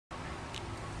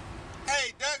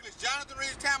Douglas, Jonathan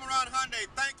Reed's Tameron Hyundai.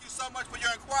 Thank you so much for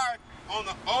your inquiry on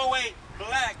the 08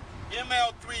 Black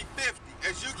ML350.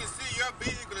 As you can see, your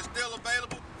vehicle is still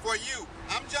available for you.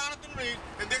 I'm Jonathan Reed,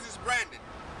 and this is Brandon.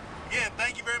 Again,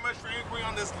 thank you very much for your inquiry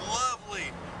on this lovely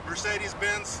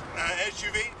Mercedes-Benz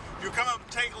SUV. If you come up and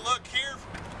take a look here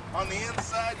on the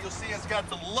inside, you'll see it's got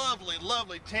the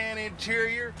lovely tan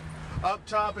interior. Up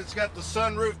top, it's got the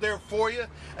sunroof there for you.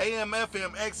 AM,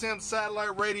 FM, XM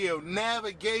satellite radio,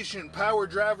 navigation, power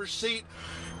driver's seat.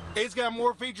 It's got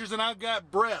more features than I've got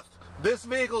breath. This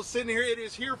vehicle is sitting here. It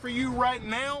is here for you right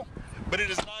now, but it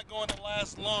is not going to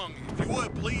last long. If you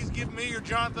would, please give me or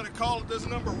Jonathan a call at this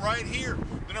number right here.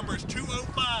 The number is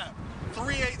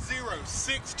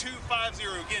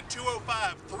 205-380-6250. Again,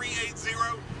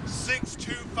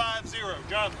 205-380-6250.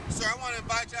 Jonathan. Sir, I want to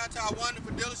invite you out to our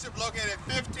wonderful dealership located at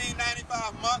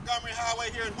 1595 Montgomery Highway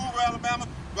here in Hoover, Alabama,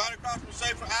 right across from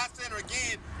Schaefer Eye Center.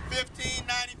 Again,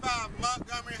 1595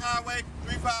 Montgomery Highway,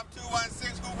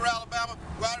 35216 Hoover, Alabama,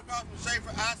 right across from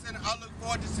Schaefer